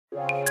愛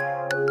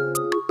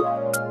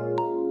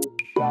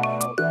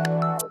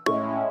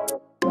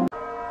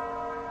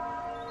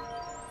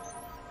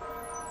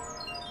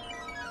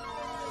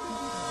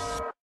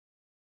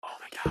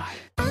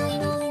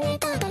のネ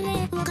タバレ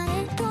別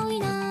れっぽい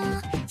な、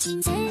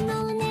人生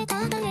のネ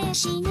タバレ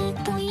死ぬっ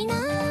ぽいな、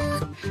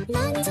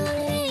何そ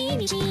れ意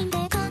味深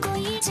でかっこ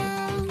いいじゃ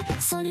ん、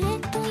それっ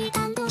ぽい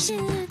単語集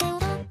で踊っ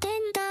てん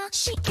だ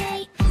しっけ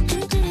い、ト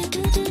ゥトゥルト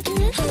ゥトゥト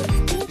ゥルフ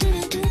ン、トゥトゥ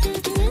ルトゥトゥ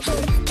トゥルフ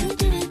ン、トゥ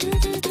トゥルト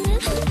ゥトゥトゥル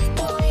フン、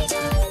ボーイじゃ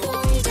んボ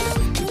ーイじゃん、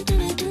トゥトゥ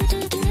ルトゥト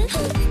ゥトゥルフ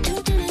ン、ト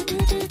ゥトゥルト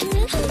ゥトゥトゥ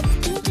ルフン、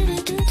トゥトゥ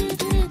ルトゥトゥ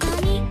トゥル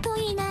神っぽ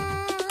いな、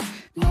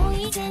もう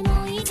いいぜ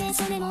もういいぜ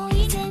それもう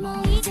いいぜ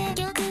もういいぜ、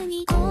逆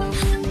に興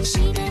奮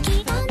して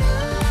きたな、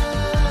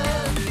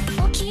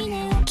起き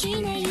ね起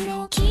きねゆ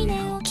ろ起きね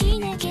起き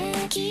ねケ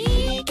ー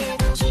キけ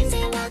ど人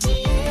生は自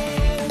由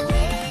のウェ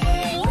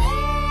イウェ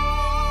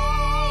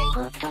イ、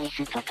ホットイ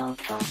ストトー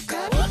ト神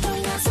っぽ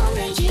いなそ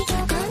れ人神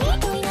っ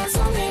ぽいなそ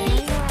れ、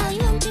愛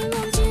ワンチュ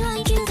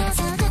IQ が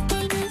下がっ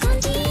ていく感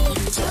じ、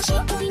調子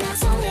っぽいな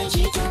それ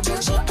人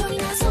調子っぽい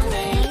なそれ、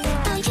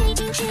愛ヘイ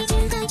ジュヘイジ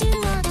ュ怪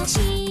獣はど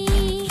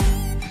し、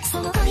そ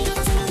の髪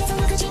型その目そ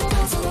の口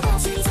元その香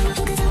水その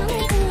服その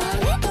メイク、あ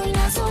れっぽい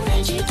なそ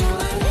れ人あ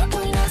れっ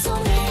ぽいなそ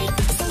れ、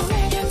その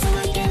名言そ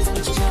の意見その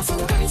主張そ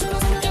のカリスマ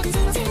そのギャグそ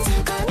のセンス、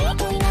神っ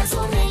ぽいな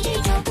それ人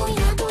ぽい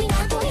なぽい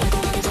なぽいな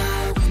ぽいなち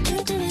ゃう、ト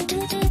ゥトゥルト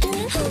ゥトゥト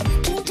ゥルフン、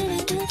トゥトゥ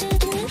ルトゥトゥ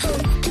トゥルフ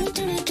ン、トゥ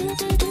トゥルトゥ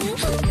トゥトゥル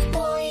フン、ボ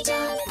ーイじゃ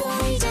んボ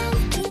ーイじゃん、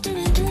トゥトゥ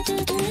ルトゥト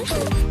ゥトゥルフ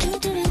ン、トゥ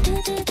トゥルト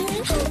ゥトゥトゥ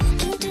ルフン、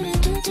トゥトゥル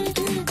トゥトゥ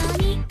トゥル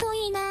神っぽ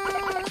いな、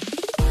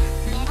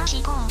目が思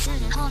考する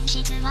本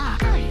質は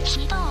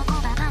人を小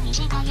馬鹿に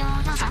したよ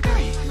うな作、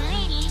無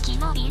意に息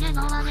も見る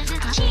のは難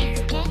し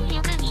い、権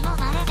力にも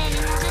バレて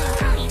るの強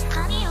さに、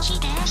髪をし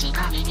て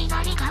光に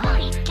なり変わ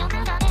り、極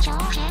だで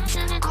表現す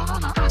る子供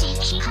たち、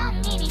批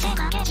判に見せ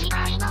かけ時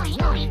代の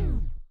祈り、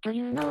とい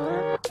うの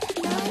何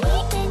言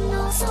ってん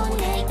のそ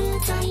れう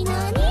ざい、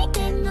何言っ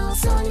てんの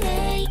そ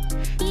れ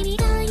意味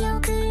が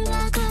よく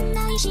わかん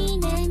ないし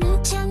眠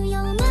っちゃう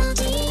よマ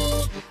ジ、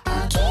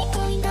秋っ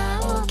ぽいんだ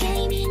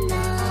OK みんな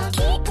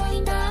秋っぽい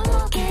んだ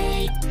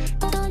OK、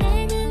 踊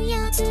れる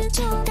やつ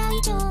ちょうだ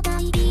いちょうだ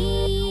い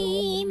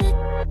ビー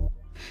ム、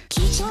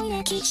きちょい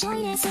ねきちょ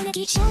いねそれ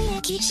きちょいね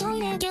きちょい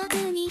ね、逆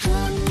に不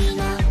安に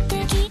なっ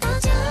てきた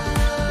じゃん、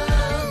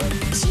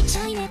ちっち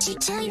ゃいねちっ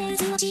ちゃいね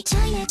図はちっち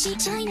ゃいねちっ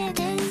ちゃいね、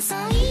天才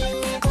ゆ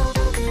え孤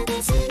独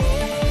です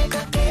ね、か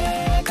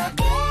けか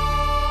け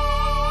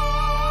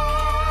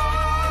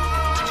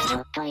ちょ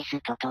っとイス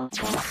トトート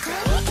神っ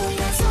ぽい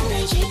なそ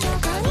れ人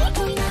神っ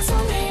ぽいなそ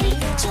れ、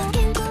超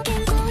健康健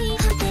康言い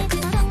張って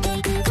くだらって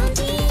いく感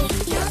じ、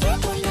やけっ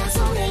ぽいなそ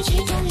れ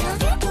人や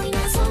けっぽいな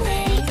それ、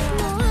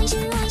もう愛愁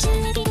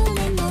駅同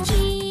年のヒ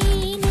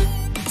ーム、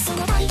そ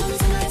のタイトル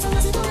その絵そ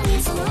のストーリ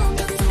ーその音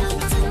楽その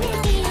歌そのメロ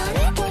ディー、あれ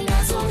っぽい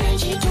なそれ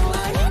人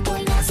あれっぽ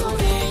いなそ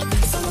れ、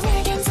その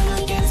名言その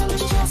意見その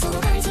主張その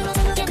カリスマ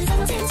そのギャグそ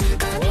のセンス、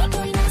神っ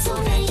ぽいなそ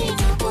れ人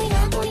ぽい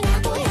なぽいな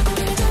ぽいなぽ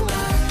いなちゃうわ、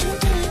トゥ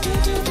トゥルト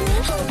ゥトゥトゥ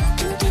ルフン、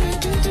トゥトゥル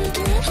トゥトゥト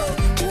ゥルフ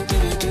ン、トゥトゥ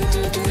ルトゥト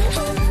ゥトゥル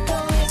フン、ボ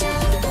ーイじゃ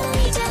んボー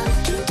イじゃん、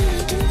トゥトゥ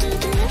ルトゥトゥ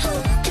トゥルフ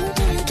ン、トゥ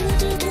トゥルトゥ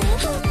トゥトゥル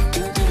フン、ト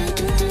ゥトゥル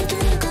トゥトゥト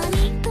ゥル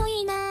神っぽ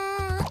いな、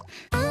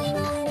愛の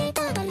ネ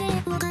タバレ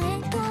別れ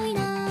っぽいな、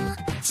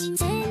人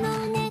生の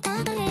ネタ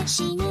バレ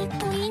死ぬっ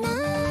ぽいな、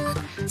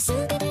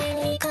全て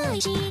理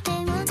解して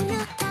まずな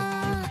った、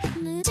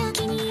無邪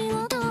気に踊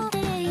って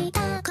いた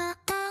かっ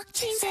た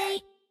人生、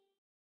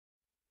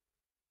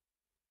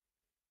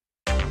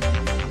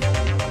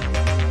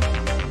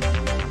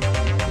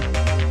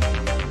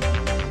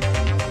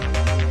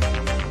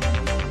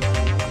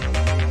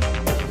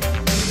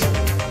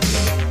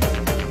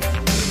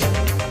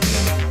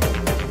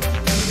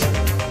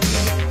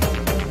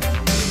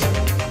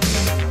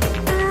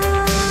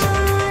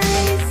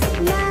Eyes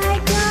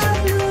like a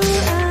blue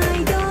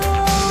eye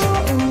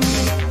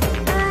dog.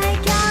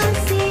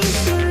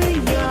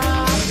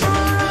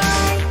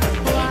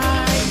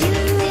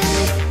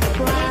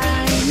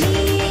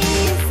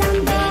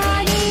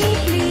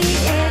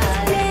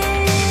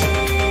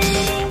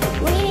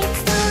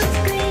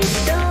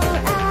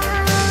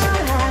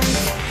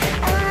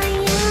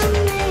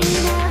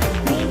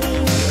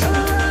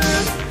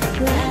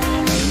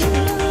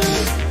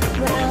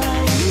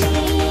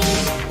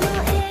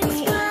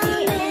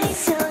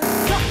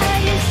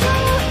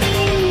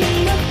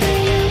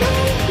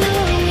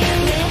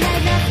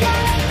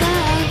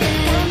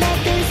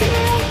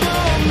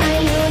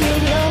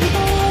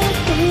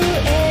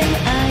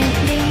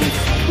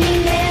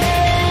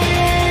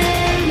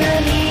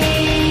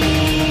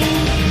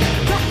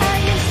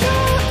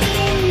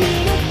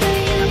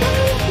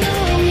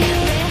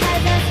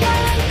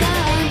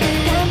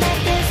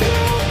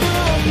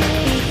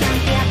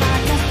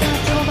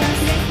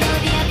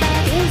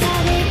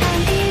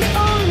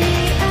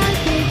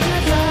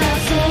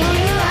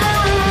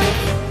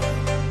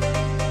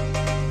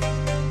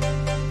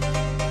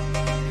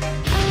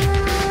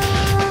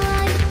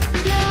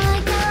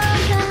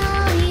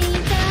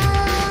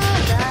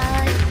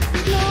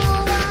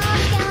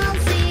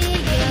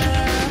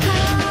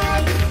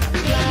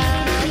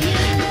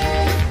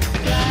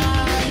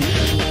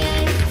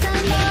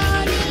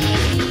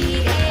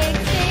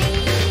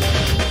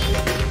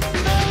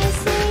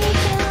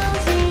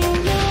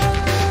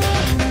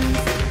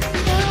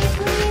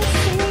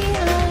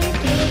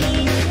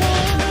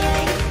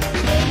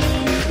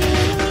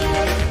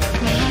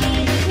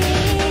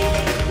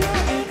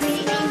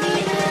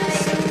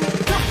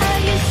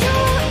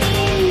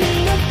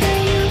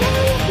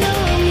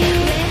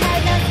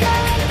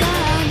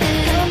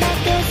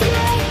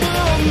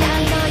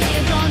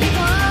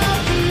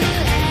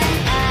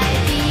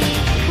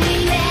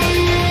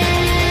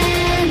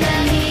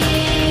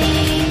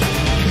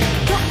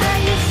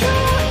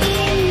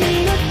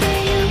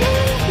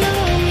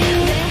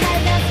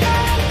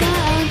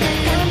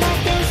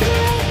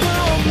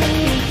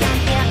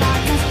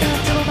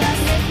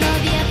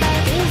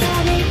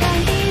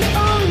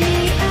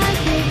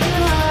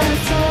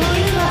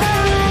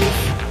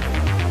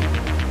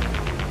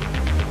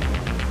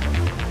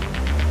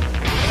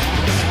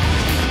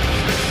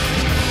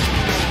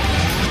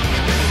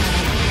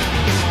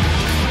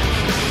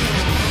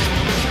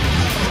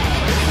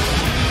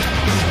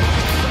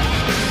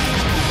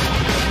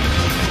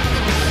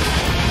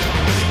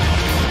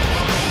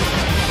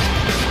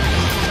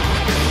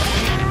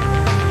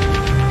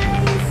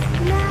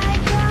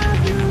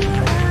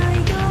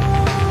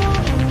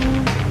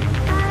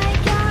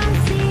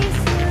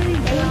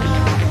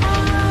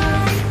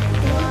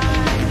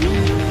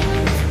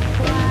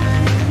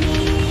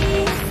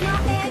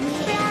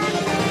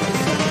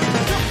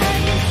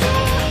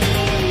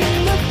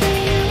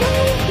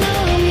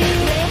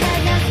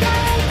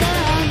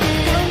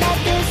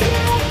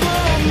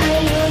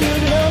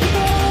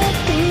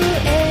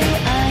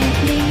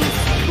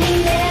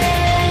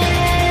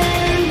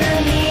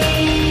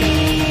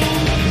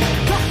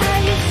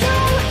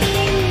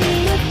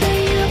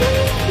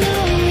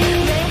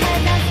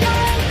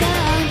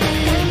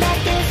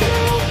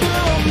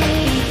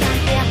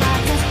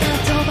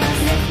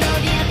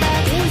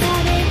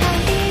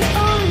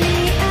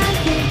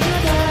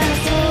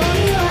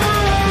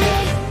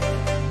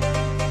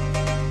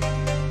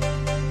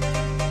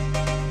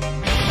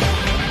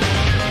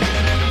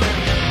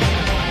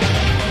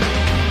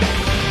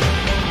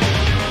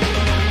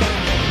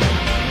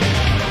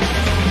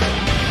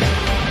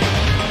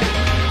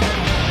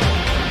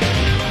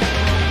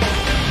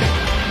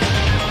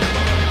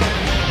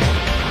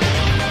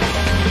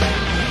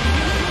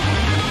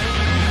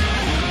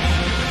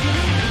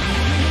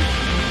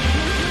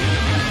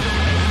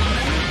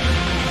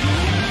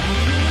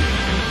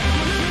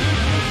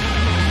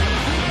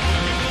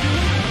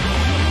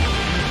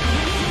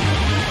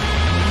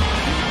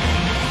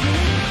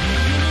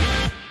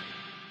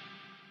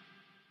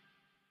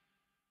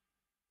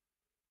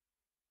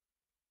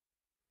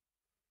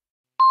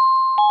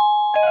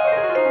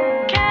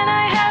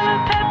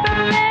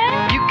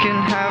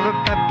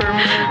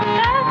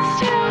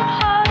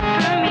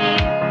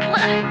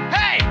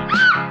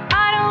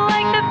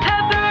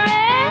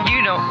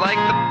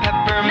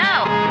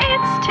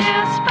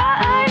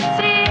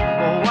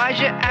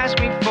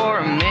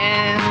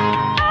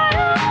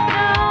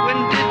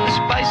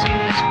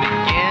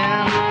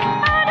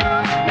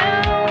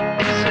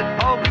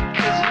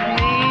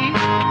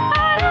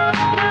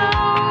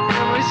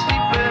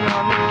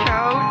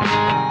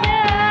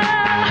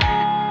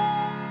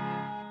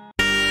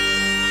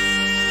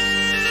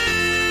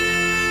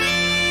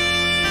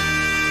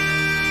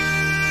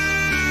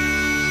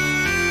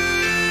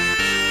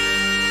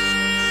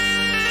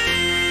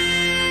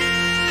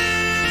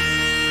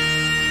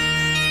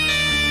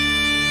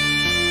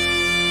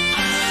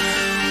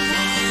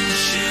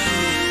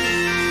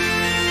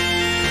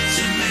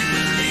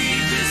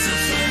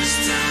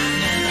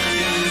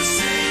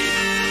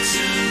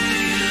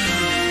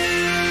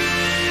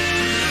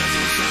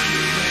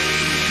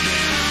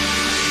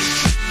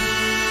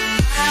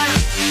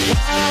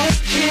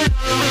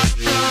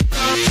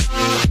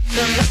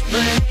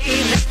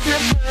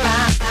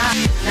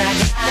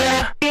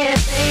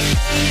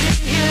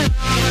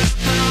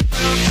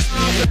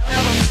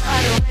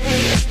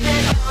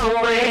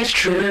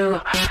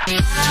 true.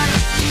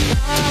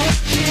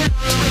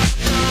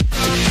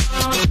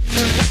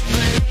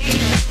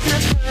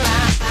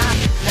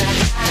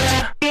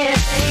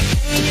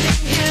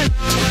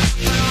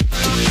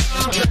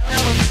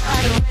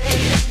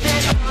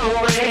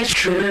 Always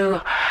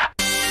true.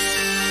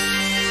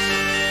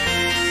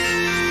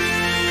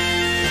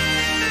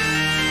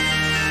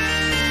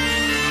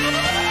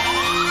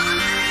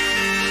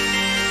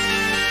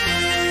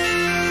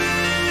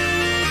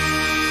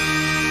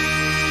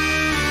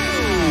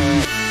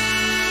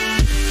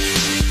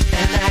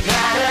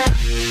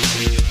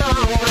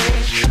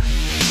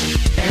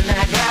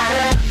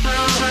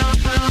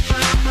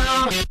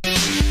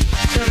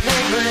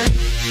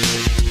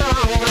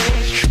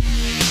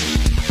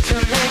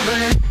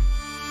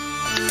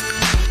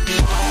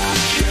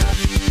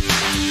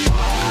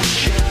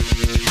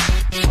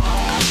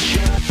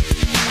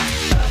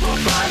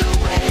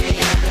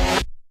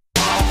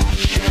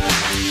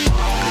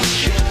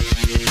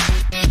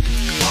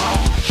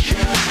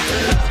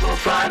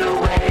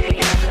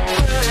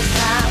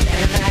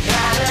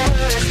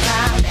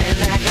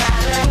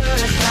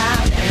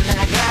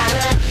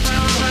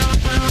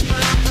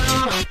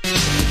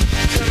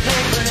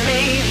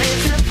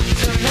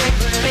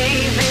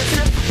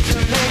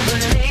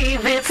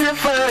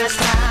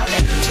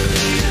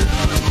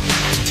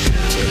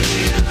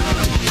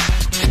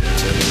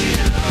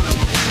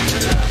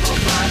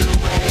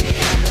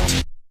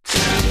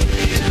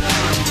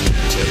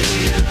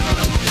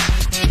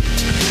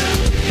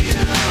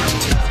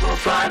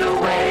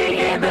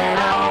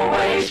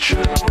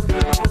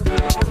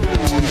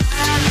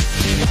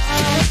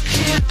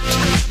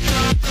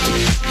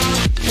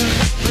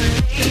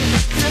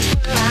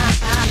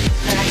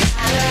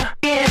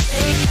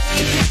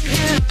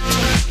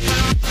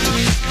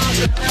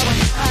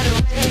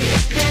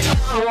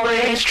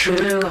 Always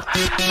true.